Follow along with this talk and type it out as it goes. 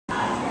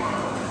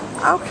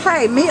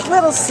Okay, meet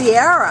little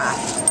Sierra.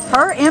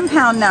 Her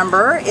impound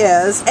number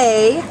is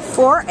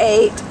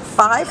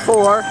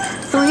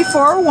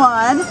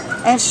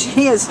A4854341, and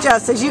she is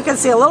just, as you can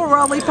see, a little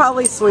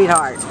roly-poly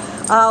sweetheart.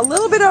 A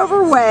little bit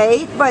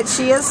overweight, but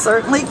she is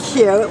certainly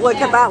cute. Look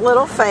at that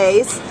little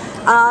face.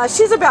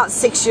 She's about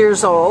 6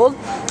 years old,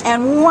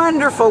 and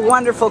wonderful,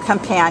 wonderful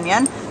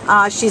companion.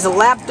 She's a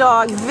lap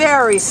dog,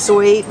 very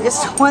sweet,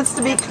 just wants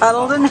to be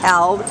cuddled and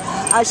held.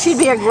 She'd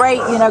be a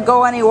great,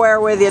 go anywhere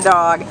with your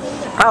dog.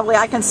 Probably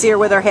I can see her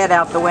with her head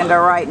out the window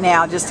right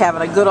now, just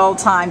having a good old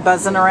time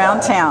buzzing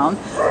around town.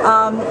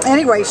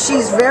 Anyway,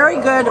 she's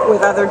very good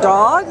with other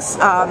dogs,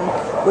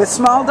 with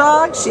small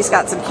dogs. She's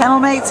got some kennel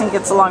mates and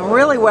gets along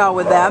really well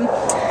with them.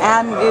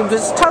 And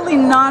just totally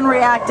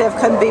non-reactive,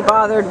 couldn't be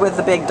bothered with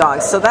the big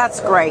dogs. So that's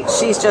great.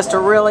 She's just a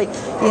really,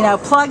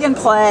 plug and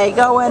play,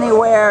 go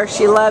anywhere.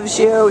 She loves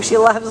you. She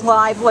loves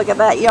life. Look at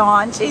that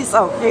yawn. She's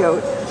so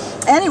cute.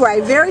 Anyway,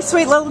 very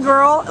sweet little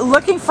girl,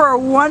 looking for a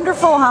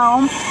wonderful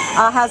home,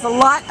 has a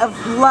lot of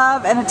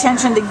love and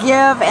attention to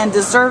give and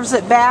deserves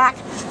it back.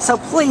 So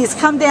please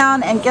come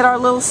down and get our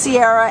little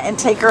Sierra and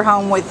take her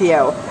home with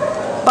you.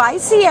 Bye,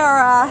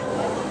 Sierra.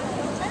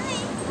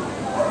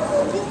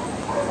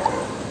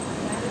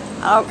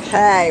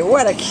 Okay,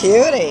 what a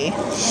cutie.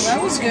 Well,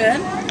 that was good.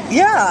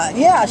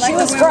 Yeah, she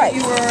was great. What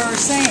you were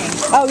saying.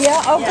 Oh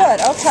yeah, good.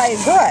 Okay,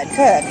 good.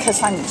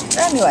 Because I'm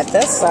new at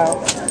this,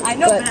 so. I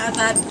know, but I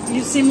thought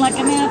you seemed like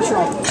a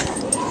natural.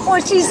 Oh,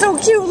 she's so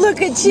cute.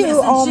 Look at you. Yes,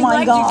 Oh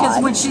my God.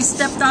 Because when she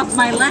stepped off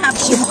my lap,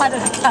 she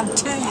wanted to come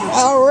to you.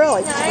 Oh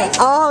really?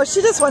 Oh,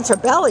 she just wants her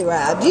belly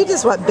rubbed. You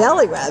just want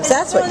belly rubs.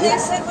 That's what you. They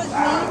said was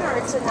mean, or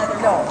it's another?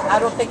 No, I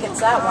don't think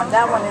it's that one.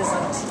 That one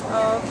isn't.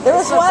 There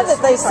was one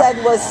that they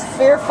said was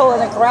fearful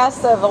and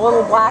aggressive. A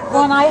little black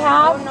one I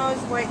have. Oh no,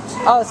 it's white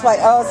too. Oh, it's white.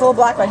 Oh, it's a little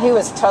black one. He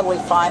was totally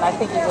fine. I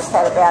think he just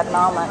had a bad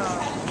moment.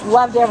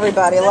 Loved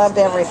everybody. Loved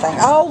everything.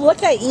 Oh,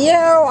 look at you.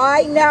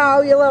 I know,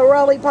 you little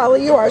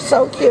roly-poly. You are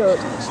so cute.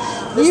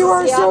 You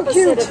are so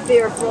cute. Of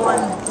fearful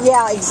and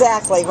yeah,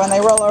 exactly. When they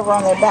roll over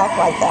on their back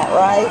like that,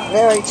 right?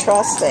 Very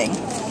trusting.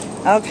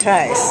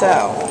 Okay,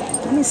 so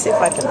let me see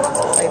if I can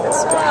play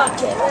this one.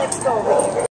 okay, let's go over here.